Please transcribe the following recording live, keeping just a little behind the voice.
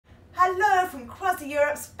from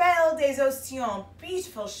Croisieurope's Belle des Océans,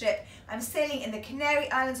 beautiful ship. I'm sailing in the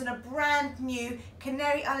Canary Islands on a brand new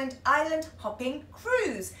Canary Island hopping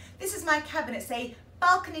cruise. This is my cabin. It's a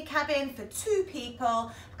balcony cabin for 2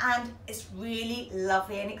 people and it's really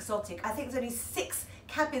lovely and exotic. I think there's only 6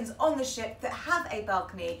 cabins on the ship that have a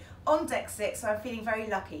balcony on deck 6, so I'm feeling very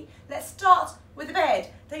lucky. Let's start with the bed.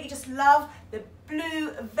 Don't you just love the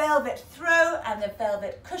blue velvet throw and the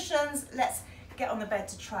velvet cushions? Let's get on the bed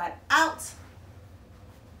to try it out.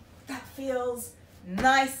 That feels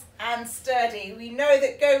nice and sturdy. We know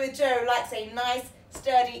that Go With Joe likes a nice,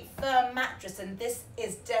 sturdy, firm mattress, and this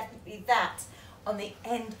is definitely that. On the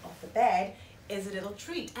end of the bed is a little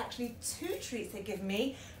treat, actually 2 treats they give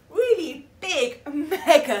me. Really big,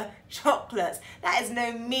 mega chocolates. That is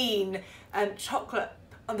no mean chocolate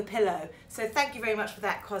on the pillow. So thank you very much for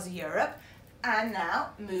that, Croisieurope. And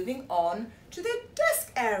now moving on to the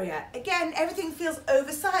desk area. Again, everything feels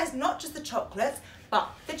oversized, not just the chocolates, but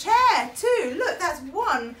the chair too. Look, that's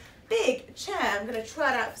one big chair. I'm going to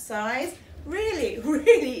try it out for size. Really,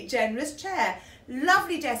 really generous chair.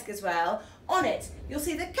 Lovely desk as well. On it, you'll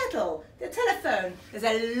see the kettle, the telephone. There's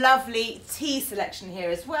a lovely tea selection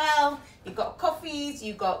here as well. You've got coffees,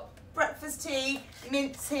 you've got breakfast tea,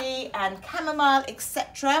 mint tea and chamomile,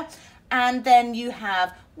 etc. And then you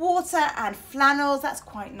have water and flannels. That's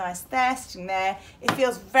quite nice there, sitting there. It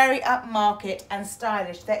feels very upmarket and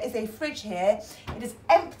stylish. There is a fridge here. It is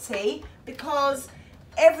empty because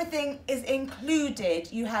everything is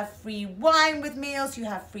included. You have free wine with meals, you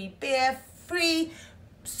have free beer, free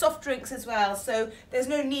soft drinks as well, so there's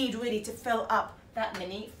no need really to fill up that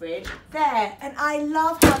mini fridge there. And I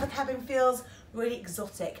love how the cabin feels really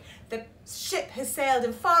exotic. The ship has sailed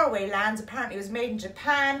in faraway lands. Apparently it was made in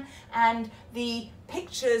Japan, and the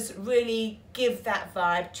pictures really give that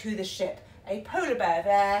vibe to the ship. A polar bear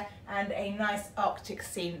there and a nice Arctic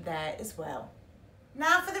scene there as well.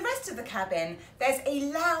 Now for the rest of the cabin, there's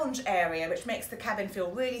a lounge area which makes the cabin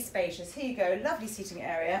feel really spacious. Here you go, lovely seating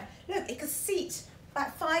area. Look, it could seat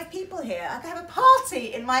about 5 people here. I could have a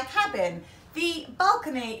party in my cabin. The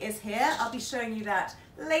balcony is here. I'll be showing you that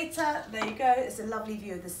later. There you go. It's a lovely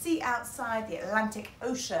view of the sea outside, the Atlantic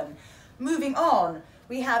Ocean. Moving on,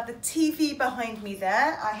 we have the TV behind me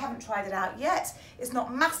there. I haven't tried it out yet. It's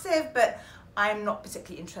not massive, but I'm not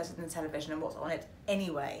particularly interested in the television and what's on it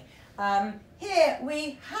anyway. Here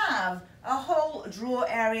we have a whole drawer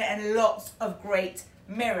area and lots of great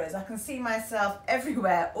mirrors. I can see myself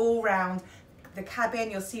everywhere, all round the cabin.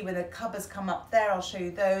 You'll see where the cupboards come up there. I'll show you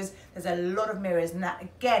those. There's a lot of mirrors, and that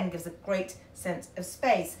again gives a great sense of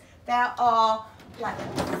space. There are like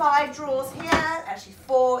 5 drawers here, actually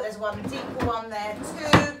 4. There's one deeper one there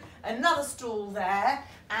too, another stool there,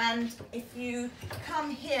 and if you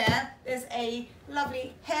come here, there's a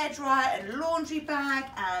lovely hairdryer and laundry bag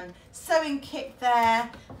and sewing kit there.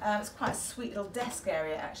 It's quite a sweet little desk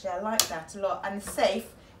area actually. I like that a lot, and the safe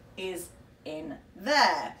is in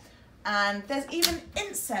there. And there's even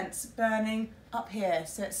incense burning up here,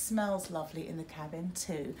 so it smells lovely in the cabin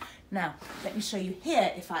too. Now, let me show you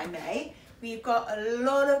here, if I may. We've got a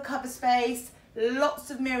lot of cupboard space, lots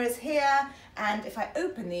of mirrors here, and if I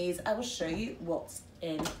open these, I will show you what's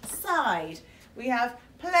inside. We have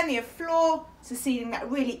plenty of floor to ceiling. That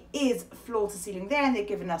really is floor to ceiling there, and they've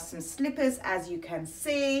given us some slippers, as you can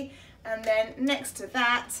see. And then next to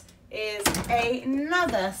that is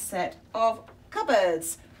another set of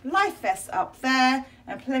cupboards. Life vests up there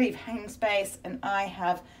and plenty of hanging space, and I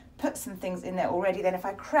have put some things in there already. Then if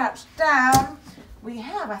I crouch down, we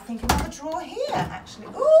have, I think, another drawer here actually.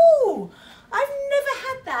 Ooh, I've never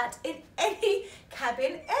had that in any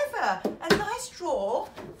cabin ever. A nice drawer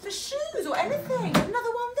for shoes or anything. Another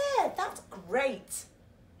one there, that's great.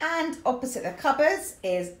 And opposite the cupboards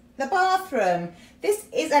is the bathroom. This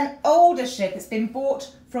is an older ship. It's been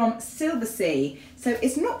bought from Silversea, so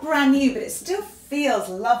it's not brand new, but it still feels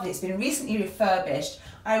lovely. It's been recently refurbished.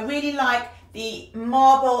 I really like the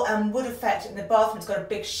marble and wood effect in the bathroom. It's got a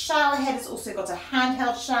big shower head. It's also got a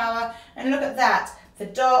handheld shower, and look at that, the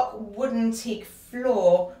dark wooden teak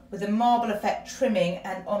floor with the marble effect trimming,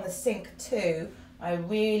 and on the sink too. I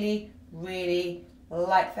really, really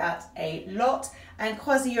like that a lot. And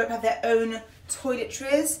Croisieurope have their own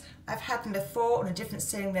toiletries. I've had them before on a different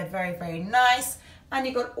ceiling. They're very, very nice. And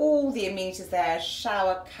you've got all the amenities there,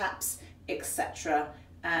 shower caps, etc.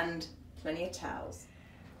 and plenty of towels.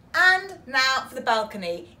 And now for the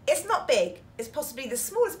balcony. It's not big. It's possibly the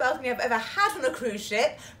smallest balcony I've ever had on a cruise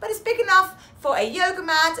ship, but it's big enough for a yoga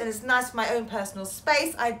mat, and it's nice for my own personal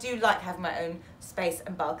space. I do like having my own space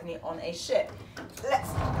and balcony on a ship. Let's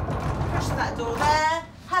push that door there.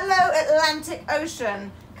 Hello, Atlantic Ocean.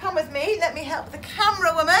 Come with me. Let me help the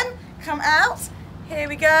camera woman come out. Here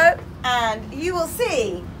we go, and you will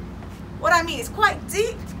see what I mean. It's quite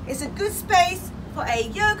deep. It's a good space for a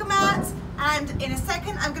yoga mat, and in a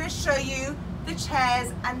second I'm going to show you the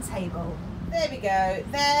chairs and table. There we go.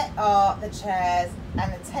 There are the chairs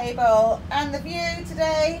and the table, and the view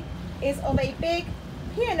today is of a big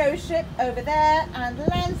P&O ship over there and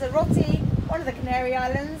Lanzarote, one of the Canary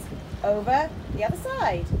Islands, over the other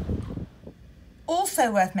side.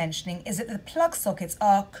 Also worth mentioning is that the plug sockets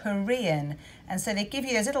are Korean, and so they give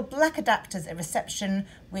you those little black adapters at reception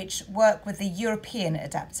which work with the European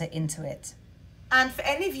adapter into it. And for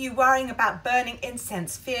any of you worrying about burning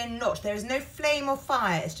incense, fear not. There is no flame or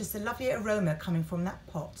fire. It's just a lovely aroma coming from that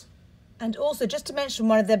pot. And also, just to mention,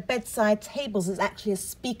 one of the bedside tables is actually a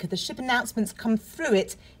speaker. The ship announcements come through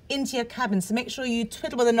it into your cabin, so make sure you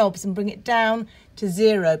twiddle with the knobs and bring it down to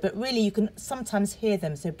 0. But really, you can sometimes hear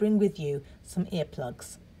them, so bring with you some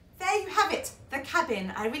earplugs. There you have it, the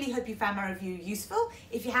cabin. I really hope you found my review useful.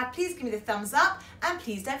 If you have, please give me the thumbs up, and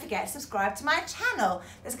please don't forget to subscribe to my channel.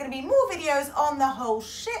 There's going to be more videos on the whole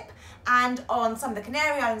ship and on some of the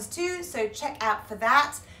Canary Islands too, so check out for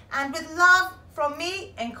that. And with love from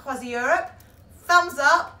me and Croisieurope, thumbs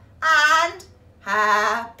up and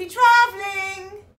happy travelling!